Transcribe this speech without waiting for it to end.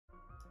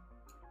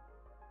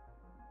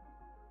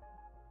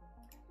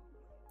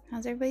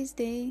How's everybody's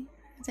day?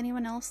 Is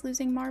anyone else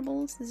losing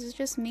marbles? Is it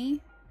just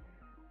me?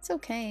 It's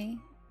okay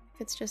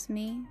if it's just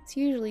me. It's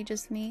usually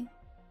just me.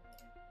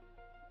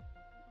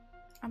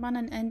 I'm on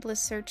an endless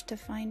search to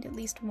find at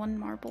least one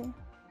marble.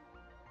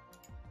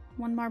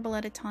 One marble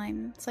at a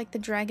time. It's like the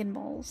Dragon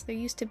Balls. There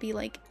used to be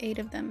like 8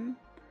 of them,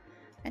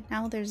 and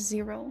now there's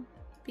 0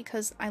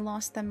 because I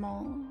lost them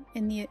all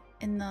in the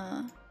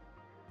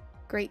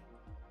great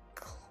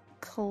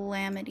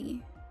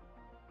calamity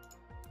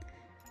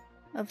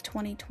of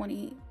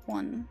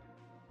 2021.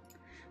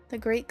 The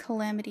Great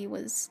Calamity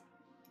was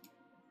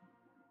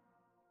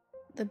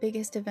the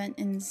biggest event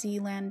in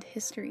Z-Land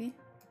history,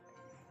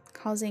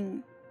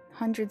 causing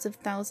hundreds of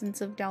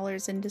thousands of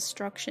dollars in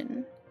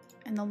destruction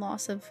and the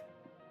loss of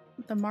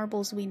the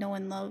marbles we know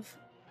and love.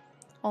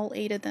 All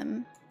 8 of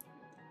them.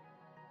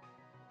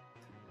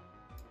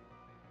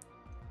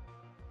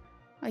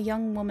 A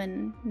young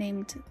woman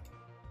named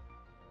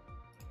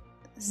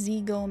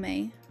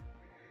Zigome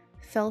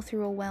fell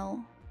through a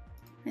well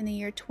in the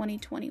year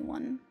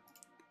 2021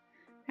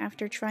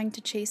 after trying to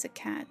chase a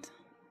cat.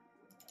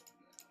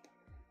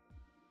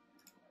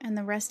 And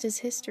the rest is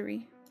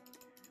history.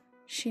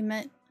 She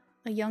met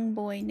a young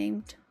boy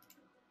named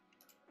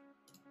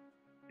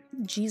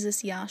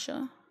Jesus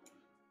Yasha,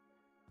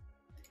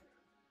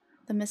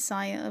 the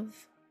messiah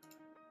of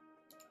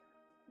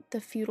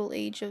the feudal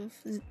age of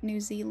New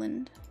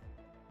Zealand.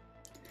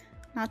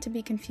 Not to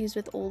be confused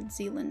with Old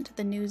Zealand,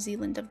 the New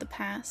Zealand of the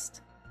past,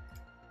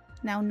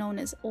 now known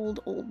as Old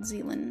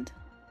Zealand.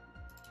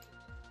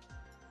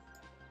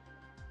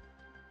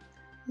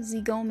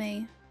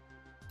 Zigome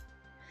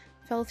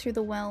fell through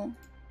the well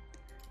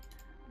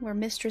where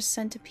Mistress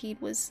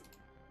Centipede was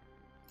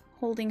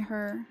holding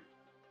her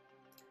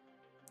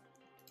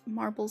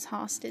marbles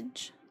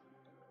hostage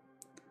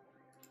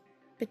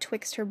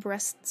betwixt her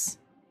breasts.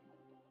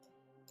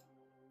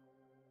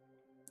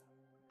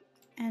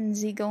 And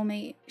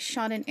Zigome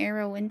shot an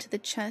arrow into the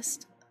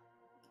chest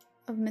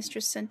of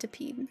Mistress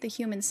Centipede, the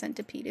human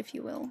centipede, if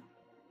you will.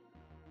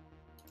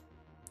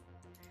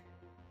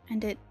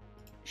 And it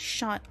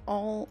shot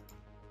all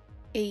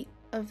 8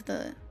 of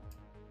the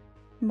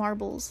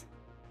marbles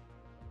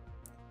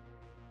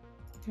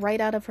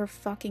right out of her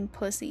fucking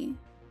pussy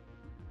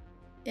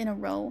in a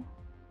row.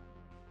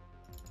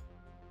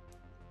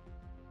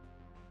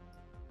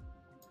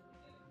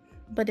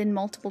 But in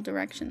multiple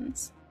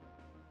directions,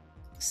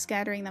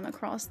 scattering them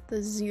across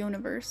the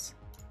Z-universe,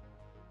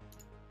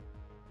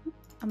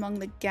 among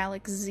the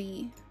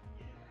Galaxy,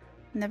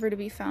 never to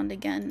be found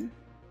again.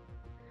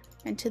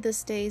 And to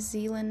this day,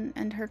 Zealand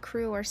and her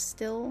crew are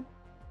still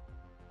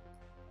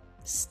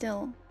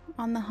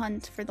on the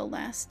hunt for the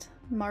last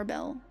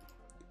Marbell,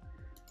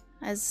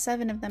 as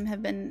 7 of them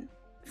have been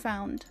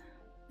found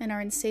and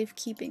are in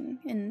safekeeping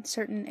in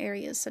certain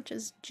areas such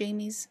as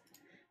Jamie's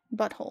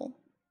butthole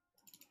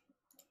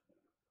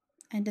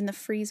and in the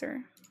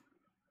freezer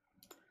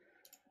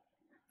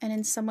and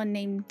in someone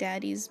named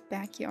Daddy's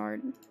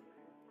backyard,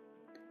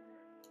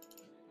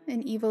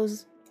 in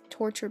Evo's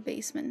torture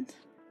basement,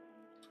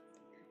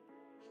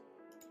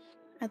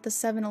 at the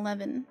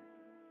 7-Eleven,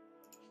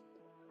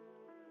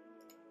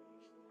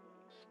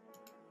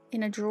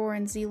 in a drawer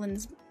in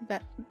Zealand's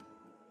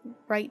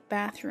right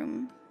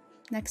bathroom,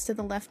 next to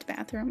the left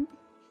bathroom,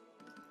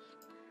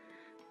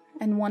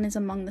 and one is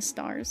among the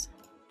stars.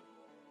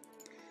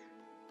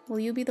 Will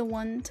you be the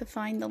one to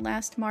find the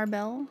last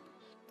Marbell?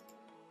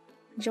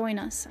 Join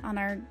us on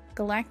our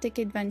galactic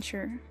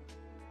adventure,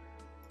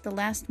 The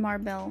Last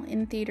Marbell,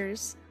 in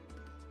theaters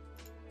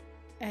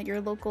at your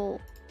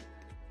local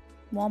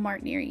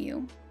Walmart near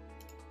you.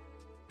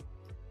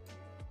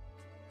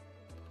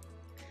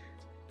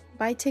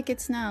 Buy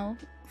tickets now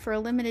for a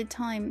limited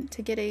time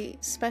to get a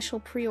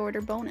special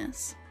pre-order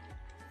bonus.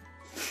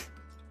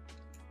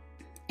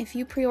 If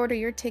you pre-order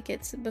your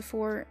tickets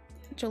before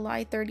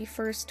July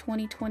 31st,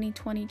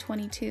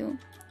 2022,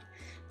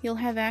 you'll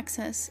have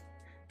access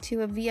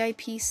to a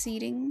VIP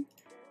seating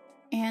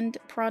and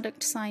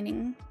product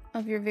signing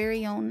of your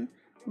very own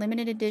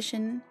limited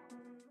edition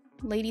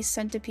Lady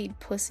Centipede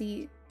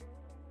Pussy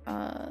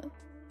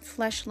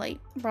fleshlight,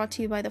 brought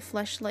to you by the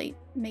fleshlight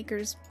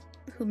makers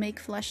who make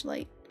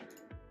fleshlight.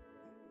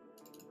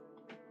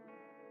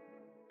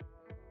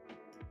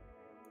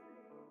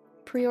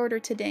 Pre-order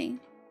today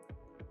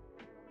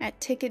at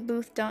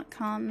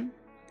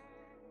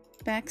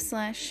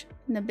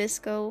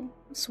ticketbooth.com/Nabisco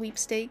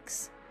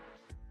sweepstakes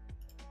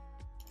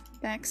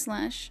 /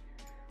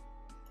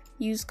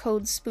 use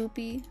code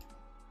SPOOPY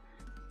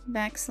 /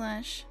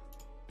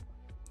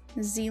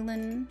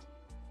 Zealand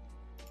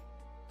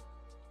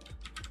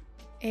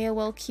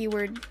AOL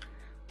keyword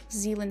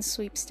Zealand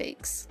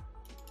sweepstakes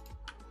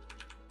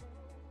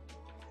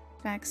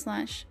 /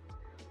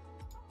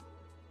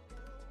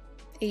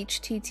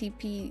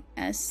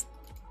 https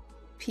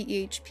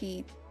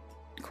php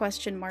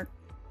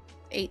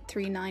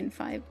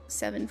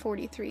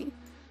 $8395743.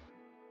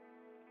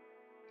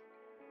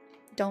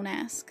 Don't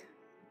ask.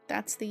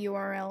 That's the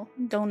URL.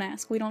 Don't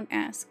ask. We don't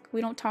ask.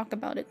 We don't talk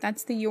about it.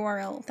 That's the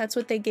URL. That's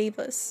what they gave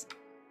us.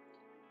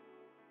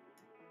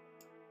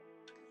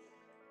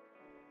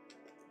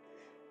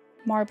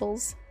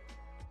 Marbles.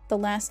 The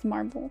Last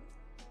Marble.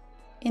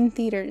 In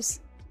theaters.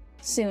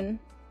 Soon.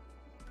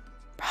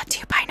 Brought to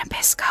you by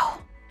Nabisco.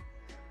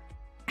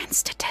 And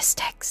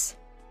Statistics.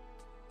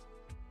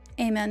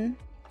 Amen.